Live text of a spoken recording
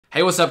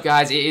Hey, what's up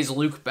guys? It is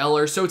Luke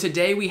Beller. So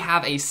today we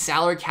have a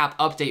salary cap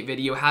update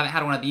video. Haven't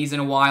had one of these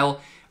in a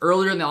while.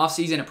 Earlier in the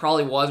offseason, it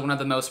probably was one of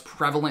the most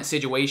prevalent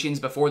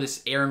situations before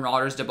this Aaron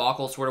Rodgers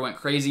debacle sort of went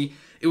crazy.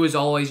 It was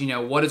always,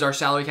 what is our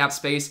salary cap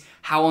space?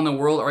 How in the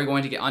world are we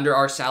going to get under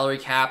our salary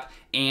cap?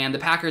 And the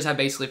Packers have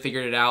basically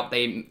figured it out.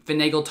 They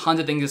finagled tons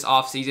of things this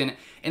offseason.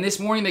 And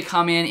this morning they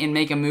come in and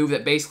make a move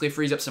that basically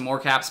frees up some more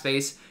cap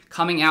space.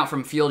 Coming out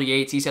from Field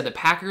Yates, he said the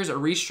Packers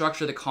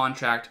restructure the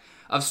contract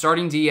of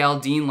starting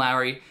DL Dean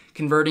Lowry,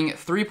 converting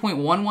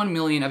 $3.11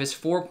 million of his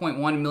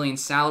 $4.1 million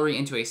salary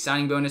into a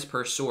signing bonus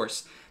per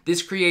source.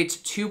 This creates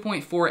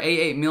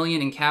 $2.488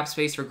 million in cap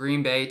space for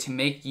Green Bay to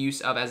make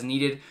use of as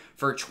needed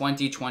for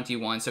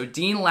 2021. So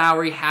Dean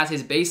Lowry has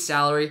his base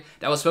salary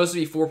that was supposed to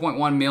be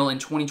 $4.1 million in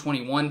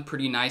 2021.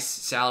 Pretty nice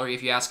salary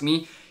if you ask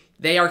me.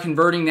 They are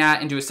converting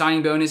that into a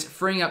signing bonus,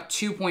 freeing up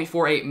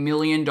 $2.48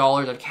 million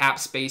of cap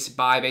space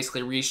by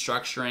basically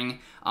restructuring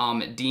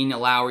Dean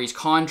Lowry's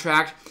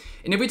contract.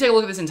 And if we take a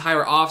look at this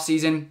entire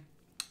offseason,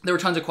 there were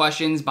tons of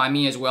questions by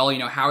me as well.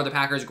 How are the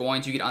Packers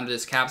going to get under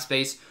this cap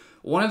space?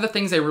 One of the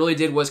things they really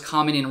did was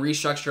come in and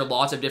restructure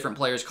lots of different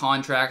players'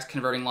 contracts,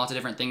 converting lots of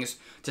different things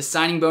to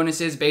signing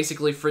bonuses,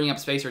 basically freeing up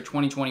space for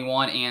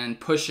 2021 and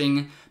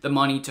pushing the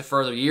money to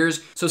further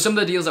years. So some of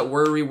the deals that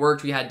were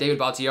reworked, we had David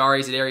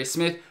Bakhtiari, Zadarius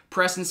Smith,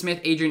 Preston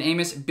Smith, Adrian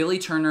Amos, Billy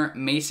Turner,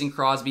 Mason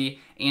Crosby,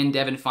 and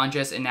Devin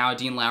Funchess, and now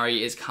Dean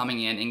Lowry is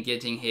coming in and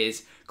getting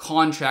his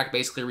contract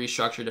basically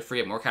restructured to free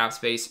up more cap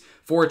space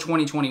for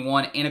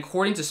 2021. And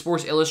according to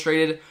Sports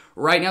Illustrated,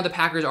 right now the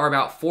Packers are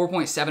about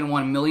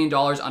 $4.71 million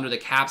under the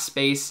cap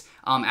space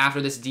after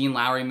this Dean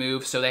Lowry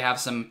move. So they have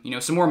some,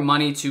 some more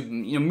money to,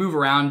 move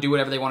around, do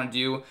whatever they want to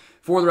do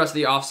for the rest of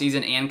the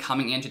offseason and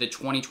coming into the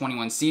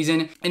 2021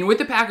 season. And with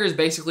the Packers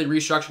basically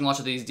restructuring lots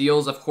of these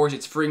deals, of course,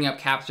 it's freeing up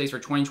cap space for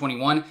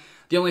 2021.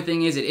 The only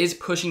thing is it is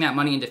pushing that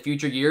money into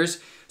future years.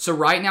 So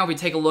right now, if we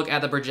take a look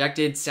at the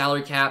projected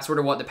salary cap, sort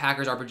of what the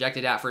Packers are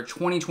projected at for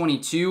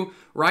 2022,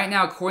 right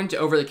now, according to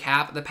Over the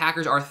Cap, the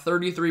Packers are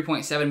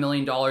 $33.7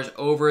 million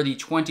over the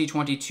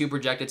 2022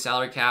 projected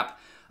salary cap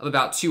of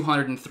about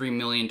 $203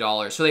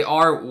 million. So they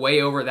are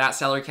way over that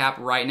salary cap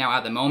right now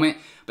at the moment.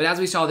 But as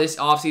we saw this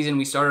offseason,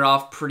 we started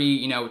off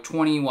pretty, $20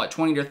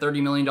 to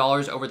 $30 million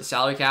over the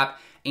salary cap.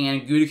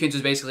 And Gutekunst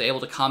was basically able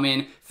to come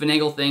in,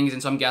 finagle things,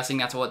 and so I'm guessing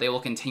that's what they will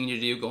continue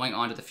to do going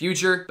on to the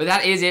future. But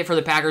that is it for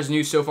the Packers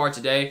news so far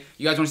today.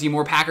 You guys want to see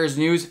more Packers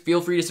news? Feel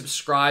free to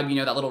subscribe,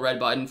 that little red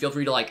button. Feel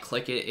free to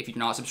click it if you're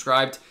not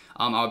subscribed.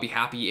 I would be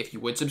happy if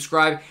you would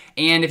subscribe.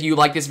 And if you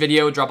like this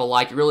video, drop a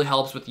like. It really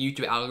helps with the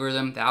YouTube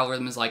algorithm. The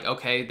algorithm is like,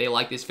 okay, they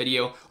like this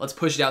video. Let's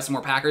push it out some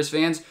more Packers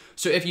fans.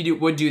 So if you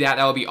would do that,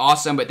 that would be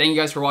awesome. But thank you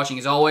guys for watching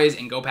as always,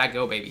 and go Pack,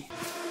 go baby.